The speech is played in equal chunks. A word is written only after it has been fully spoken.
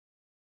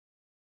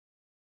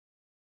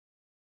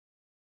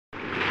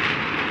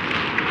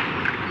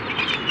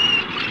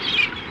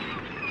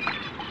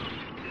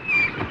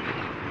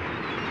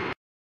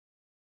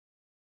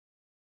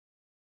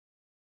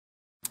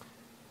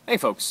Hey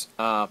folks,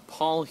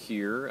 Paul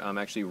here. I'm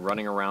actually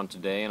running around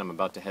today and I'm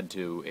about to head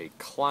to a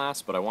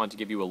class, but I wanted to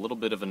give you a little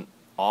bit of an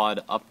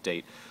odd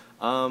update.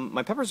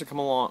 My peppers are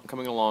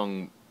coming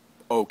along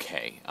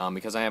okay,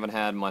 because I haven't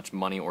had much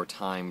money or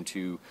time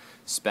to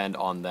spend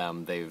on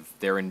them.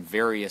 They're in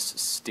various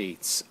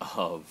states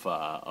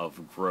of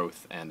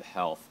growth and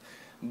health.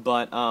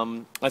 But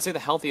I'd say the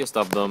healthiest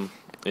of them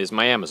is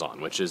my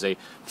Amazon, which is a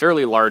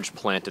fairly large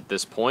plant at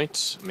this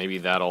point. Maybe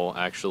that'll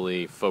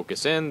actually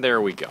focus in.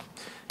 There we go.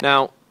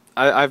 Now,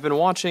 I've been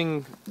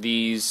watching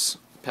these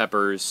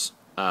peppers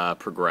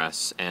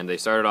progress, and they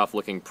started off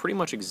looking pretty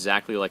much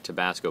exactly like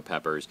Tabasco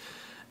peppers,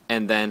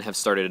 and then have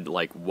started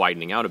like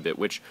widening out a bit,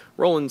 which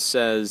Roland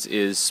says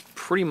is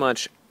pretty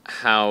much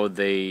how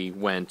they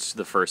went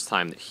the first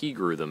time that he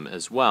grew them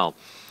as well.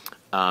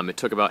 It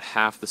took about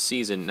half the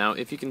season. Now,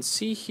 if you can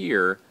see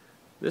here,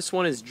 this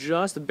one is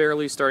just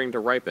barely starting to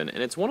ripen,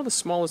 and it's one of the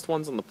smallest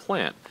ones on the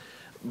plant.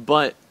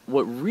 But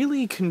what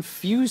really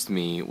confused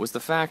me was the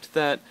fact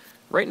that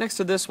right next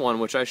to this one,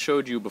 which I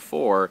showed you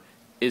before,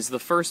 is the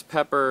first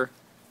pepper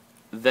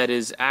that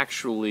is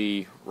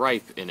actually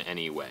ripe in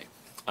any way.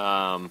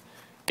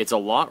 It's a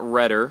lot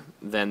redder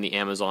than the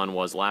Amazon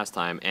was last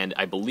time, and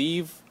I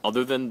believe,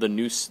 other than the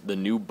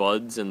new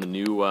buds and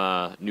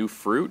the new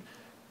fruit,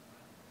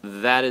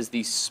 that is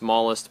the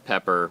smallest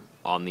pepper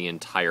on the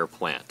entire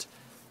plant.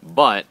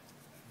 But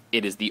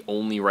it is the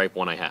only ripe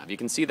one I have. You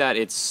can see that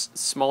it's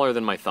smaller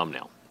than my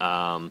thumbnail.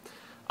 I'm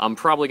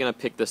probably going to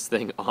pick this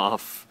thing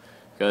off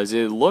because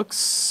it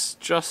looks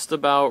just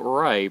about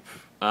ripe,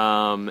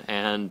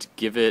 and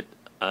give it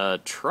a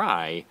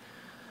try.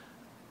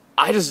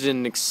 I just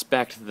didn't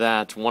expect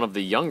that one of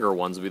the younger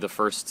ones would be the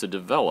first to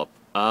develop.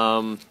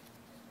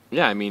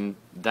 Yeah, I mean,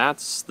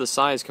 that's the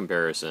size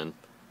comparison.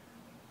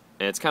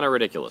 It's kind of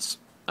ridiculous.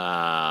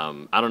 I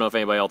don't know if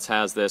anybody else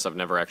has this. I've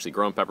never actually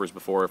grown peppers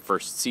before,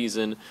 first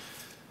season.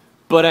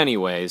 But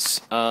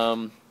anyways,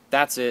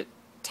 that's it.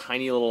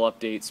 Tiny little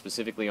update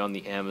specifically on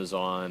the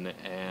Amazon,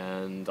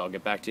 and I'll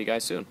get back to you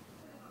guys soon.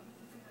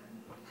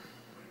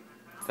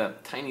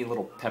 That tiny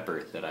little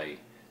pepper that I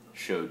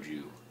showed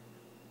you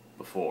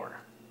before.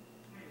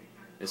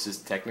 This is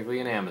technically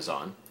an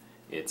Amazon.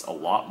 It's a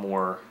lot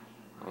more,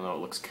 I don't know, it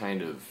looks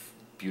kind of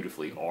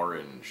beautifully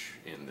orange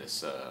in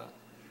this,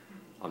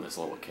 on this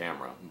little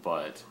camera,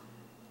 but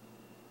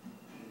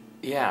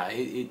yeah,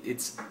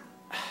 it's,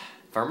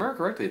 if I remember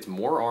correctly, it's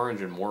more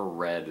orange and more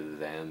red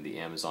than the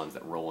Amazons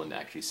that Roland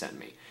actually sent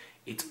me.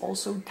 It's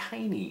also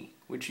tiny,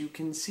 which you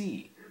can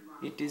see.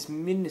 It is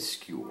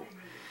minuscule.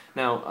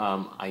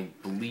 Now, I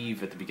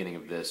believe at the beginning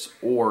of this,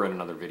 or in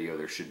another video,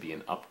 there should be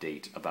an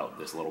update about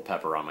this little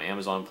pepper on my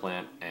Amazon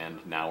plant,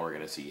 and now we're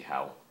going to see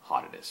how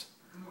hot it is.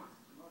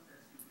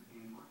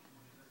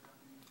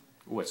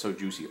 Ooh, it's so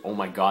juicy. Oh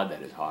my god,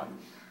 that is hot.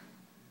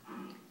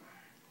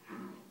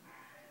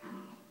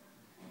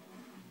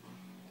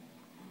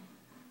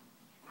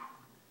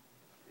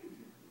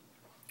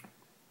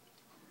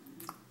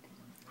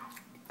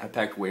 I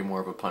packed way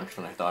more of a punch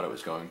than I thought it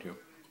was going to.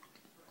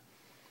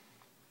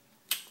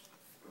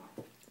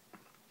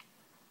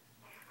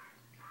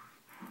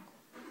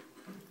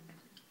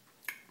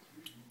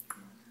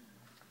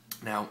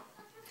 Now,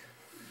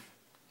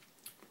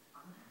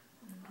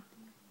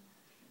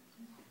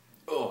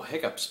 oh,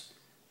 hiccups.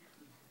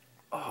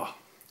 Oh,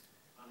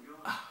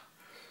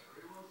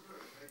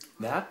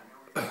 that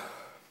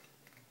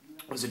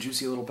was a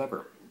juicy little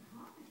pepper.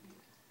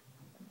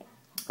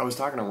 I was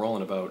talking to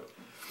Roland about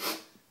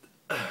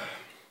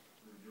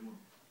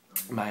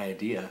my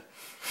idea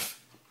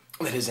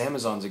that his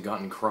Amazons had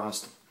gotten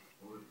crossed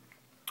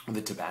with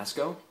the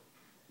Tabasco,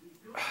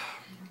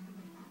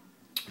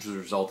 which was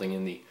resulting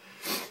in the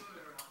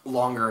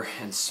longer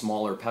and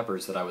smaller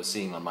peppers that I was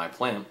seeing on my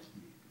plant,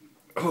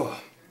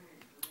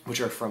 which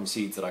are from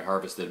seeds that I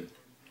harvested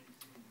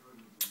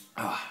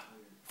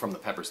from the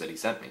peppers that he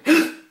sent me.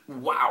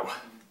 Wow!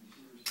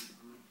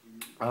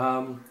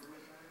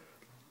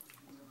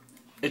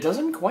 It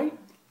doesn't quite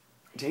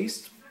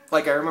taste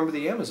like I remember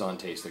the Amazon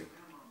tasting.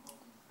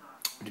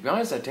 To be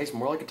honest, that tastes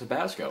more like a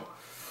Tabasco.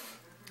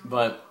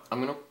 But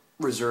I'm going to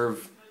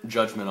reserve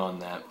judgment on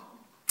that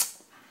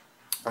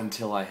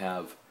until I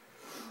have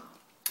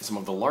some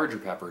of the larger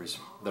peppers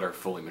that are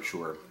fully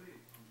mature.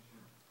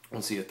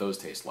 We'll see what those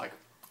taste like.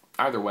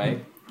 Either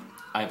way,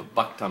 I have a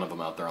buck ton of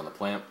them out there on the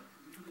plant.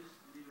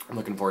 I'm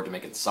looking forward to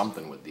making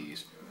something with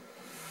these,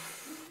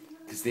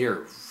 because they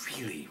are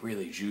really,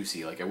 really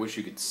juicy. Like, I wish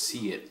you could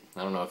see it.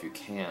 I don't know if you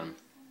can.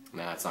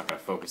 Nah, it's not going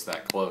to focus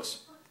that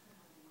close.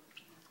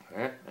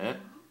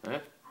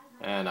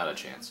 Not a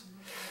chance.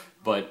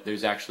 But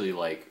there's actually,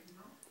 like,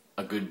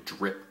 a good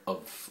drip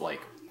of,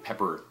 like,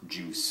 pepper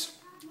juice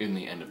in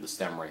the end of the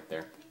stem right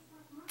there.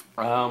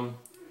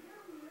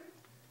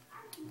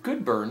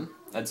 Good burn.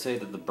 I'd say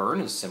that the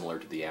burn is similar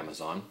to the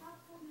Amazon.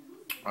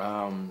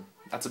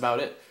 That's about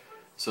it.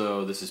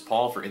 So this is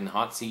Paul for In the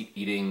Hot Seat,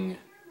 eating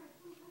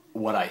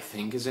what I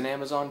think is an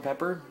Amazon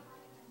pepper.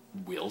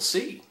 We'll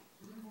see.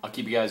 I'll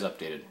keep you guys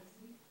updated.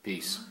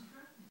 Peace.